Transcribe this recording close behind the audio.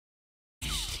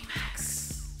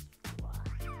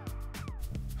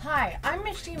Hi, I'm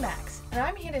Misty Max, and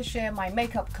I'm here to share my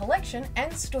makeup collection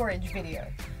and storage video.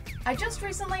 I just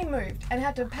recently moved and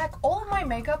had to pack all of my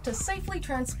makeup to safely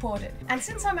transport it. And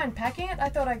since I'm unpacking it, I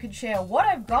thought I could share what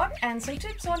I've got and some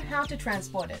tips on how to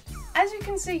transport it. As you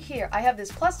can see here, I have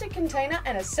this plastic container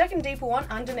and a second deeper one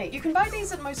underneath. You can buy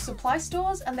these at most supply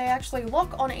stores and they actually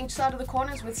lock on each side of the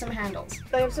corners with some handles.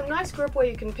 They have some nice grip where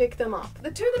you can pick them up.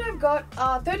 The two that I've got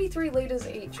are 33 liters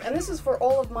each, and this is for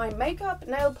all of my makeup,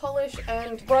 nail polish,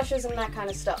 and brushes and that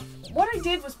kind of stuff. What I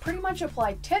did was pretty much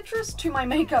apply Tetris to my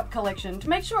makeup collection to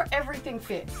make sure everything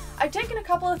fit. I've taken a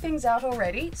couple of things out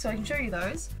already, so I can show you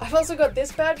those. I've also got this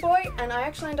bad boy, and I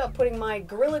actually end up putting my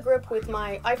Gorilla Grip with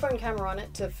my iPhone camera on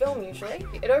it to film usually.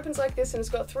 It opens like this and it's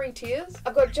got 3 tiers.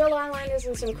 I've got gel eyeliners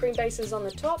and some cream bases on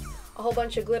the top, a whole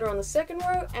bunch of glitter on the second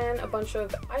row, and a bunch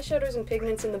of eyeshadows and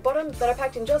pigments in the bottom that I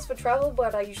packed in just for travel,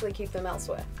 but I usually keep them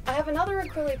elsewhere. I have another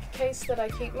acrylic case that I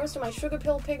keep most of my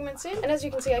Sugarpill pigments in, and as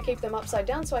you can see I keep them upside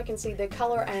down so I can see the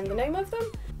color and the name of them.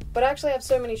 But I actually have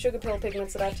so many Sugarpill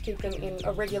pigments that I have to keep them in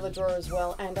a regular drawer as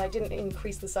well, and I didn't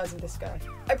increase the size of this guy.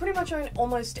 I pretty much own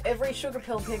almost every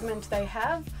Sugarpill pigment they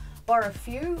have, bar a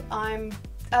few. I'm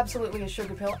absolutely a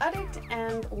Sugarpill addict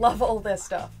and love all their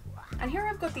stuff. And here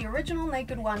I've got the original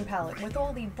Naked 1 palette with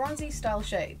all the bronzy style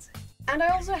shades. And I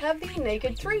also have the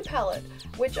Naked 3 palette,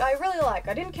 which I really like.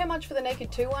 I didn't care much for the Naked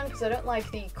 2 one because I don't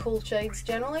like the cool shades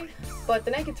generally, but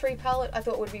the Naked 3 palette I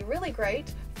thought would be really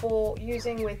great for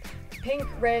using with pink,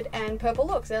 red, and purple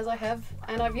looks, as I have,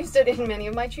 and I've used it in many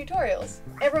of my tutorials.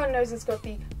 Everyone knows it's got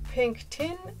the pink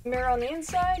tin mirror on the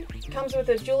inside. It comes with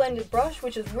a dual-ended brush,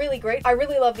 which is really great. I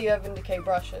really love the Decay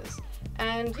brushes.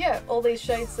 And yeah, all these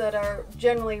shades that are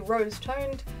generally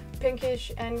rose-toned,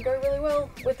 pinkish, and go really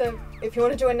well with if you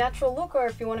want to do a natural look or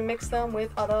if you want to mix them with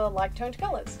other light-toned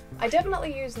colors. I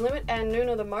definitely use Limit and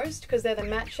Nuna the most because they're the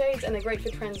matte shades and they're great for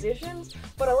transitions,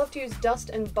 but I love to use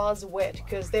Dust and Buzz Wet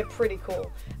because they're pretty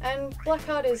cool. And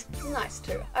Blackheart is nice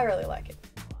too, I really like it.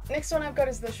 Next one I've got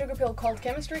is the Sugarpill Cold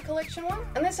Chemistry Collection one,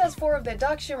 and this has 4 of their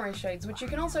dark shimmery shades, which you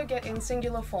can also get in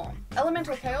singular form.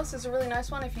 Elemental Chaos is a really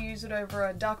nice one if you use it over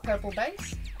a dark purple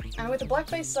base, and with a black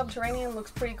base, Subterranean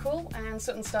looks pretty cool, and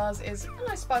Soot and Stars is a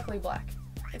nice sparkly black.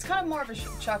 It's kind of more of a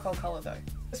charcoal colour though.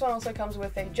 This one also comes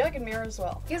with a jagged mirror as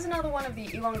well. Here's another one of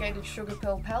the elongated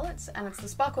Sugarpill palettes, and it's the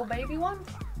Sparkle Baby one.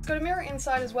 It's got a mirror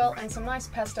inside as well and some nice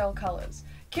pastel colours.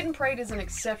 Kitten Parade is an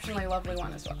exceptionally lovely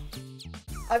one as well.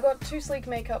 I've got 2 sleek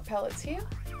makeup palettes here.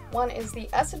 One is the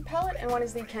Acid palette and one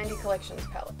is the Candy Collections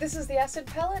palette. This is the Acid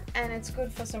palette and it's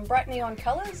good for some bright neon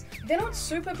colours. They're not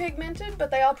super pigmented, but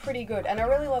they are pretty good, and I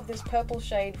really love this purple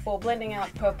shade for blending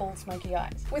out purple smoky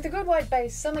eyes. With a good white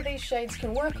base, some of these shades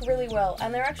can work really well,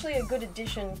 and they're actually a good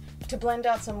addition to blend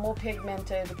out some more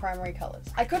pigmented primary colours.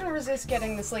 I couldn't resist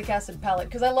getting the Sleek Acid palette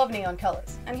because I love neon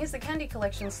colours. And here's the Candy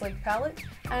Collection Sleek palette,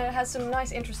 and it has some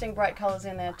nice interesting bright colours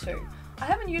in there too. I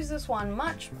haven't used this one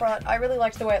much, but I really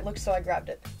liked the way it looked, so I grabbed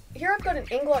it. Here I've got an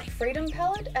Inglot Freedom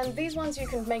palette, and these ones you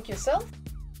can make yourself.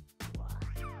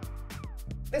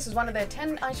 This is one of their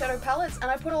 10 eyeshadow palettes,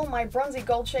 and I put all my bronzy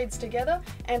gold shades together,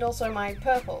 and also my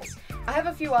purples. I have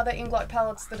a few other Inglot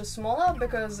palettes that are smaller,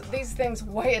 because these things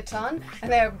weigh a ton,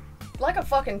 and they're like a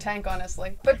fucking tank,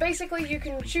 honestly. But basically you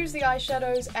can choose the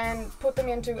eyeshadows and put them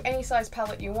into any size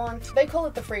palette you want. They call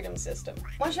it the Freedom System.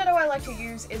 One shadow I like to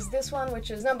use is this one, which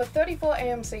is number 34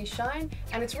 AMC Shine,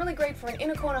 and it's really great for an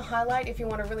inner corner highlight if you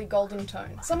want a really golden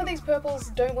tone. Some of these purples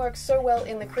don't work so well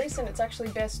in the crease, and it's actually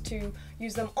best to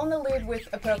use them on the lid with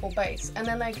a purple base, and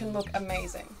then they can look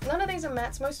amazing. None of these are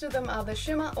mattes, most of them are the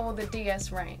Shimmer or the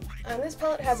DS range. And this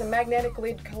palette has a magnetic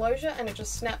lid closure and it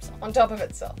just snaps on top of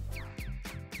itself.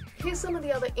 Here's some of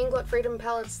the other Inglot Freedom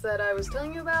palettes that I was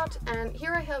telling you about, and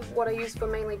here I have what I use for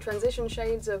mainly transition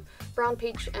shades of brown,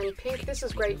 peach, and pink. This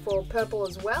is great for purple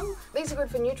as well. These are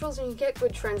good for neutrals, and you get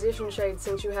good transition shades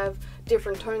since you have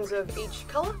different tones of each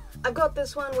colour. I've got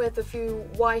this one with a few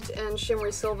white and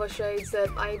shimmery silver shades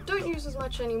that I don't use as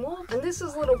much anymore, and this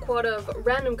is a little quad of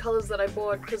random colours that I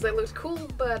bought because they looked cool,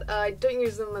 but I don't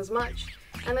use them as much.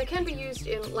 And they can be used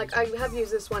in, like, I have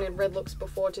used this one in red looks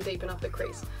before to deepen up the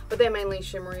crease, but they're mainly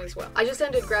shimmery as well. I just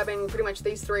ended grabbing pretty much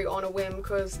these 3 on a whim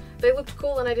because they looked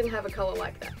cool and I didn't have a colour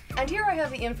like that. And here I have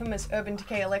the infamous Urban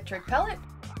Decay Electric palette.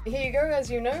 Here you go,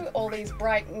 as you know, all these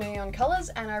bright neon colours,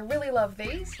 and I really love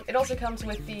these. It also comes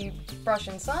with the brush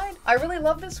inside. I really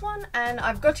love this one, and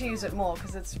I've got to use it more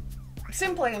because it's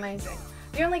simply amazing.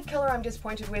 The only colour I'm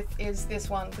disappointed with is this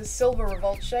one. The Silver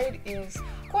Revolt shade is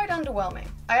quite underwhelming.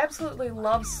 I absolutely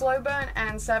love Slow Burn,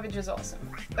 and Savage is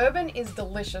awesome. Urban is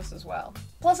delicious as well.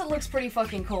 Plus it looks pretty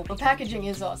fucking cool. The packaging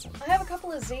is awesome. I have a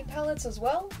couple of Z palettes as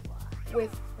well,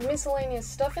 with miscellaneous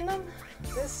stuff in them.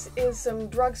 This is some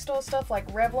drugstore stuff like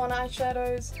Revlon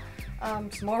eyeshadows,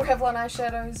 some more Revlon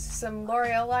eyeshadows, some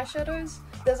L'Oreal eyeshadows.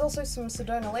 There's also some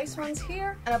Sedona lace ones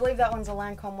here, and I believe that one's a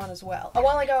Lancome one as well. A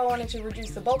while ago I wanted to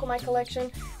reduce the bulk of my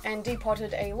collection and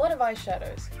depotted a lot of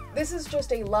eyeshadows. This is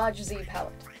just a large Z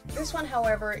palette. This one,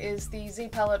 however, is the Z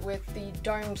palette with the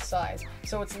domed size,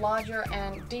 so it's larger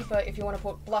and deeper if you want to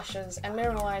put blushes and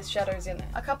mineralized shadows in there.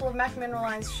 A couple of MAC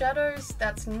mineralized shadows,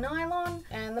 that's Nylon,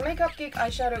 and the Makeup Geek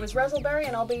eyeshadow is Razzleberry,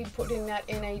 and I'll be putting that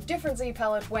in a different Z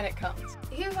palette when it comes.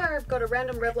 Here I've got a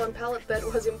random Revlon palette that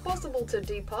was impossible to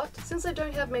depot. Since I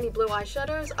don't have many blue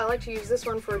eyeshadows, I like to use this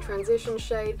one for a transition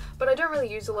shade, but I don't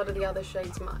really use a lot of the other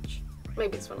shades much.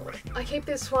 Maybe this one a little. I keep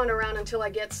this one around until I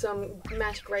get some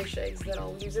matte grey shades that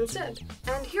I'll use instead.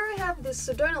 And here I have this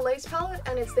Sedona Lace palette,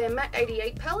 and it's their Matte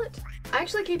 88 palette. I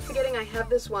actually keep forgetting I have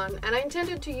this one, and I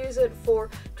intended to use it for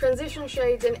transition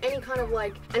shades and any kind of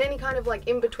like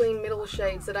in-between middle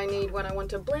shades that I need when I want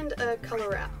to blend a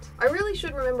colour out. I really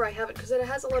should remember I have it because it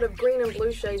has a lot of green and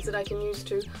blue shades that I can use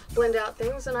to blend out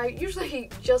things, and I usually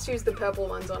just use the purple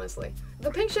ones, honestly. The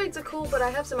pink shades are cool, but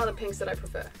I have some other pinks that I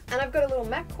prefer. And I've got a little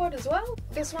MAC quad as well.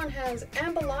 This one has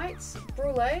Amber Lights,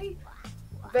 Brulee,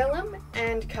 Vellum,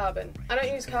 and Carbon. I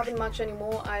don't use Carbon much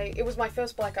anymore. It was my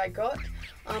first black I got.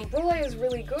 Brulee is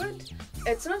really good.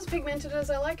 It's not as pigmented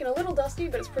as I like and a little dusty,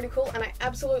 but it's pretty cool, and I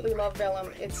absolutely love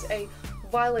Vellum. It's a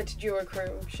violet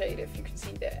duochrome shade, if you can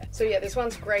see there. So yeah, this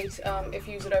one's great if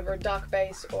you use it over a dark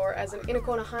base or as an inner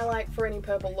corner highlight for any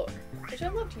purple look, which I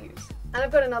love to use. And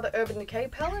I've got another Urban Decay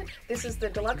palette. This is the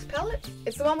Deluxe palette.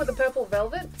 It's the one with the purple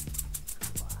velvet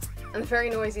and the very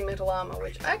noisy metal armor,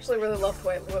 which I actually really love the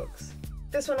way it looks.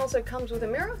 This one also comes with a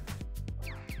mirror.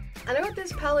 And I got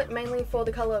this palette mainly for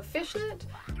the colour Fishnet.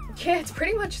 Yeah, it's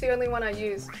pretty much the only one I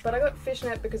use, but I got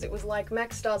Fishnet because it was like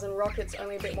Max Stars and Rockets,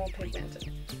 only a bit more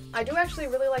pigmented. I do actually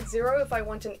really like Zero if I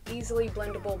want an easily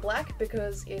blendable black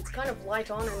because it's kind of light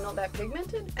on and not that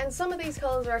pigmented. And some of these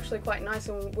colours are actually quite nice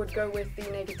and would go with the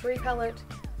Naked 3 palette.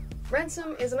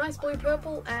 Ransom is a nice blue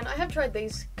purple, and I have tried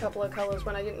these couple of colours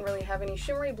when I didn't really have any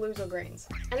shimmery blues or greens.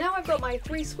 And now I've got my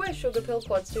 3 square Sugarpill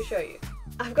quads to show you.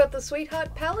 I've got the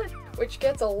Sweetheart palette, which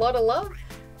gets a lot of love,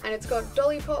 and it's got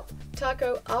Dolly Pop,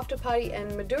 Taco, After Party,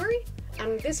 and Maduri.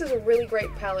 And this is a really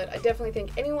great palette. I definitely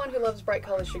think anyone who loves bright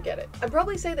colours should get it. I'd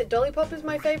probably say that Dolly Pop is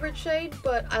my favourite shade,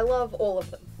 but I love all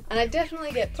of them. And I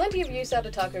definitely get plenty of use out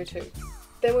of Taco too.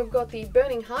 Then we've got the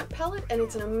Burning Heart palette, and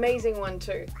it's an amazing one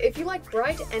too. If you like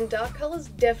bright and dark colours,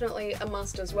 definitely a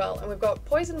must as well. And we've got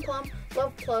Poison Plum,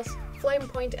 Love Plus, Flame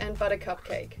Point, and Butter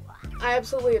Cupcake. I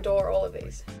absolutely adore all of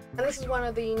these. And this is one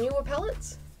of the newer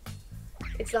palettes.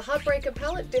 It's the Heartbreaker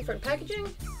palette, different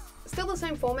packaging. Still the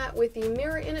same format with the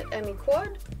mirror in it and the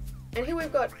quad. And here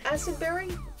we've got Acid Berry,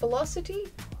 Velocity,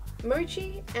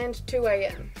 Mochi, and 2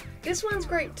 AM. This one's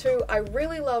great too. I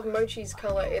really love Mochi's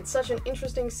colour. It's such an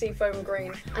interesting seafoam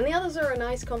green, and the others are a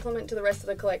nice complement to the rest of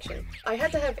the collection. I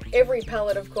had to have every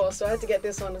palette, of course, so I had to get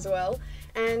this one as well.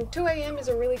 And 2 AM is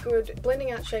a really good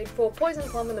blending out shade for Poison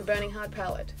Plum and the Burning Heart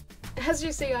palette. As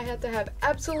you see, I had to have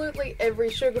absolutely every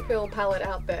Sugarpill palette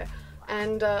out there.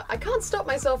 And I can't stop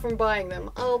myself from buying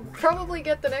them. I'll probably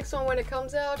get the next one when it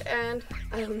comes out, and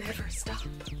I'll never stop.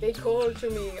 They call to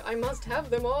me, I must have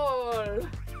them all!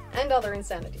 And other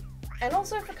insanity. And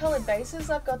also for coloured bases,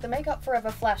 I've got the Makeup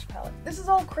Forever Flash palette. This is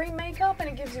all cream makeup and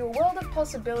it gives you a world of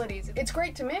possibilities. It's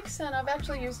great to mix, and I've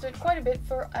actually used it quite a bit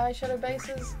for eyeshadow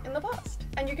bases in the past.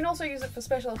 And you can also use it for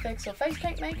special effects or face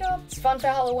paint makeup. It's fun for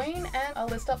Halloween, and I'll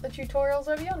list up the tutorials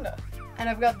over yonder. And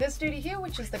I've got this duty here,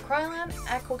 which is the Kryolan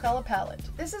Aqua Color palette.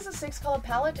 This is a 6-color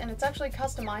palette, and it's actually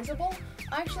customizable.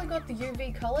 I actually got the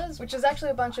UV colors, which is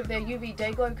actually a bunch of their UV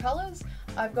Day Glow colors.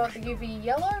 I've got the UV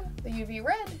yellow, the UV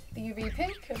red, the UV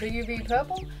pink, the UV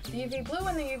purple, the UV blue,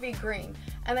 and the UV green.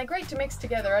 And they're great to mix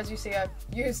together. As you see, I've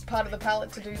used part of the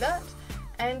palette to do that.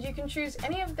 And you can choose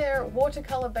any of their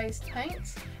watercolor based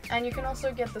paints, and you can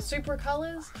also get the Supra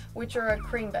colors, which are a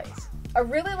cream base. I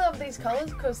really love these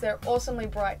colors because they're awesomely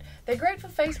bright. They're great for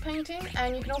face painting,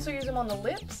 and you can also use them on the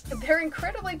lips. They're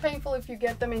incredibly painful if you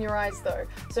get them in your eyes though,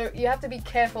 so you have to be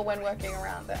careful when working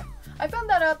around there. I found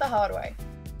that out the hard way.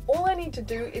 All I need to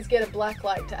do is get a black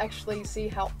light to actually see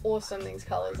how awesome these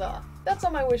colors are. That's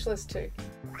on my wish list too.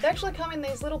 They actually come in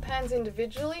these little pans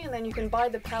individually, and then you can buy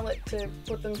the palette to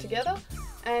put them together.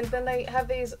 And then they have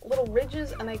these little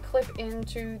ridges and they clip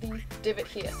into the divot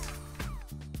here.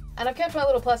 And I've kept my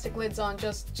little plastic lids on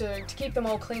just to keep them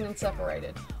all clean and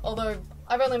separated, although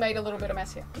I've only made a little bit of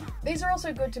mess here. These are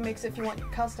also good to mix if you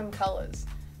want custom colours.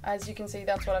 As you can see,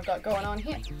 that's what I've got going on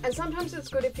here. And sometimes it's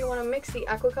good if you want to mix the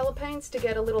aqua color paints to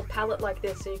get a little palette like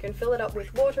this, so you can fill it up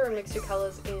with water and mix your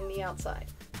colours in the outside.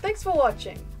 Thanks for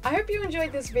watching. I hope you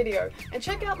enjoyed this video and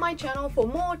check out my channel for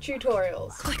more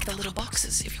tutorials. Click the little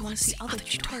boxes if you want to see other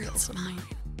tutorials of mine.